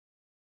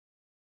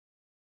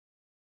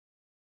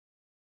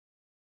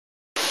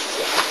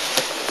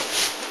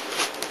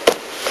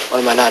What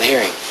am I not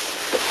hearing?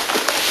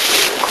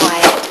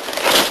 Quiet.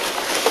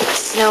 The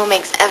snow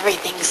makes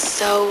everything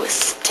so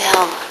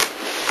still.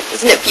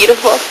 Isn't it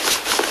beautiful?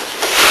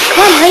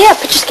 Come on, hurry up.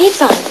 Put your skates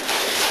on.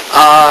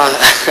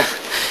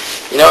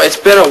 You know, it's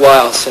been a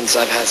while since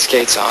I've had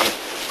skates on.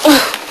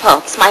 Well,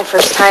 it's my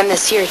first time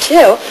this year,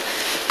 too.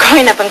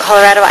 Growing up in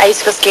Colorado, I used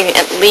to go skating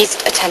at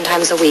least 10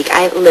 times a week.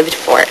 I lived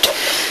for it.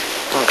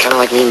 Oh, kind of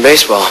like me in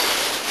baseball.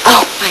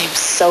 Oh, I am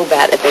so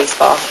bad at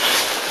baseball.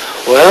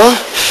 Well,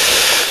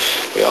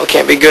 we all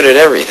can't be good at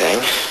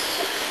everything.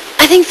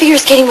 I think figure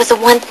skating was the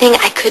one thing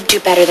I could do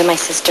better than my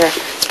sister.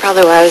 That's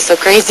probably why I was so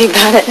crazy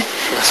about it.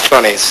 That's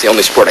funny. It's the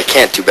only sport I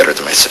can't do better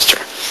than my sister.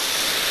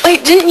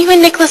 Wait, didn't you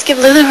and Nicholas give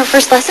Lulu her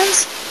first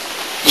lessons?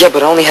 Yeah,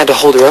 but I only had to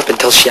hold her up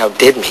until she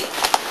outdid me.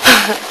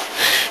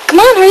 Come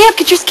on, hurry up.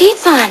 Get your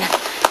skates on.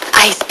 The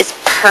ice is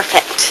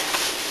perfect.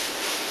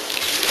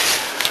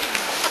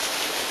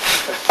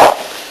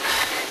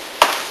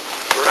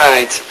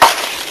 Right.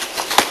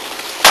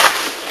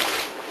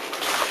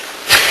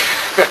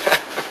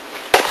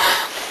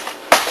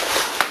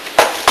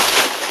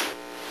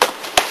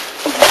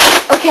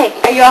 Okay,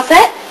 are you all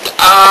set?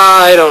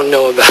 I don't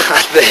know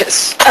about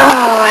this.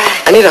 Oh.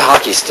 I need a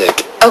hockey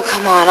stick. Oh,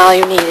 come on. All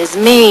you need is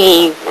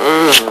me.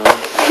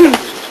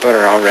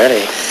 Better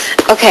already.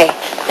 Okay,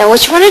 now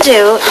what you want to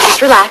do is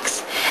just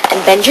relax and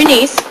bend your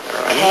knees.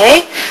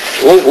 Okay?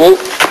 Whoa, whoa.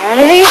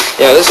 Ready?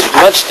 Yeah, this is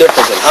much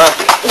different than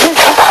hockey. Yes,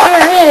 it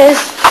sure is.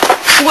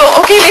 Well,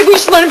 okay, maybe we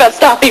should learn about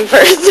stopping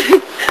first.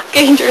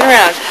 Okay, you can turn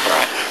around.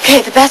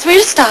 Okay, the best way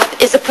to stop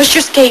is to push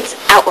your skates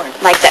outward,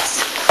 like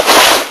this.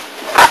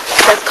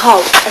 That's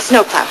called a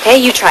snowplow, okay?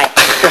 You try it.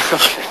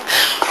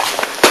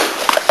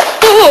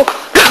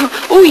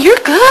 Oh, you're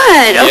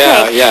good.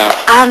 Okay. Yeah.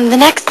 The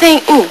next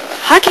thing,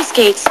 hockey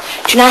skates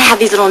do not have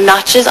these little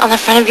notches on the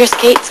front of your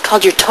skates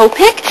called your toe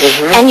pick,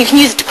 and you can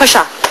use it to push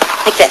off,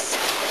 like this.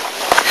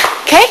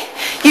 Okay?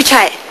 You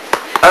try it.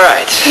 All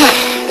right.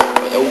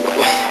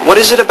 What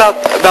is it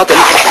about the...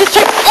 Just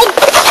try.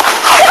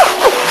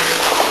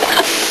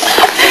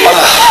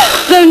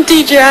 Some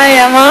teacher I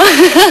am, huh?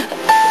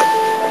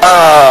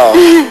 Oh.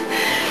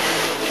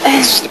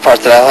 This is the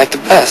part that I like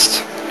the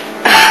best.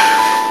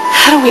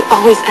 How do we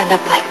always end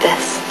up like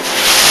this?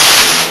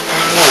 I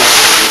don't know.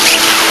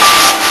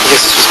 I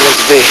guess it's just meant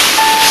to be.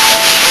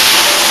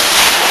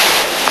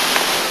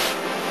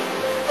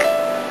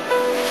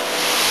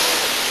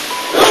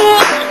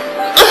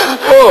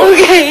 Whoa.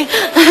 Okay.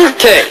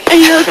 Okay. Are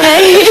you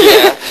okay?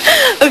 Yeah.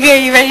 Okay,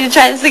 are you ready to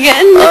try this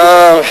again?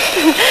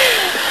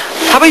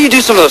 How about you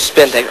do some of those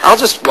spin things? I'll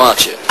just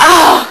watch you.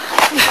 Oh,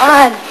 come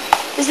on.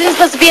 This isn't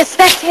supposed to be a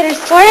spectator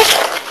sport.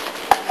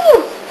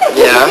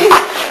 Yeah.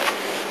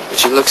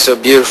 But you look so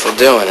beautiful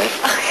doing it.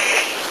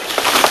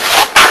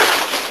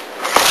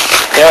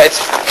 You know,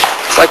 it's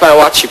like when I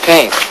watch you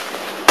paint.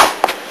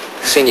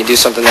 Seeing you do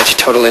something that you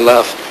totally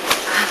love.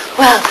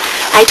 Well,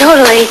 I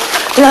totally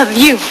love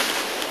you.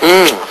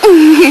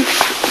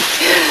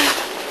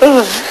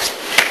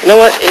 You know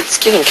what? It's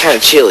getting kind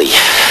of chilly.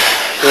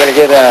 You want to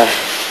get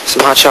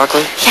some hot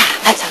chocolate? Yeah,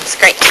 that sounds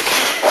great.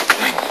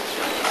 Come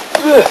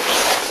on.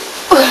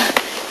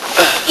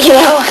 You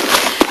know,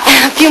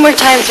 a few more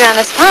times around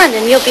this pond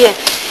and you'll be as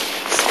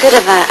good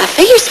of a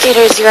figure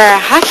skater as you are a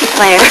hockey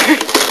player.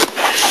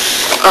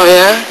 Oh,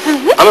 yeah?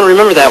 I'm going to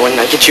remember that when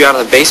I get you out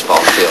of the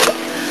baseball field.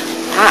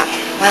 Ah,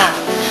 well,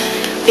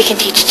 we can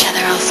teach each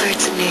other all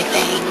sorts of new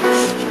things.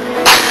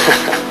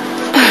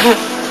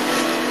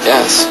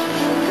 Yes.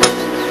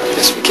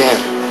 Yes, we can.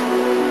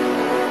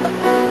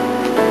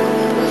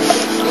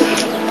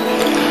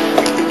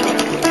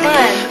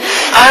 Fun.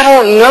 I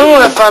don't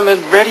know if I'm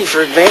ready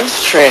for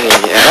advanced training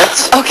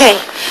yet. Okay,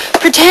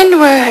 pretend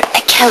we're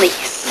at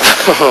Kelly's.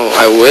 Oh,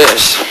 I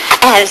wish.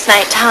 And it's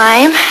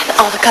nighttime.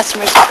 All the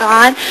customers are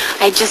gone.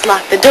 I just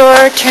locked the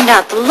door, turned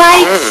out the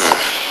lights,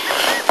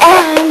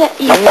 and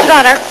you put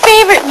on our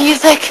favorite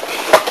music,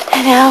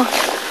 and now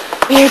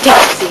we are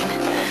dancing.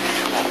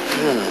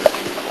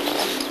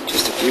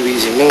 Just a few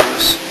easy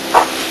moves.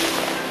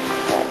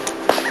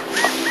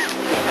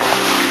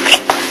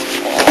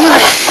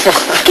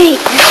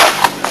 Skate.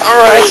 All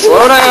right,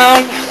 slow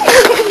down.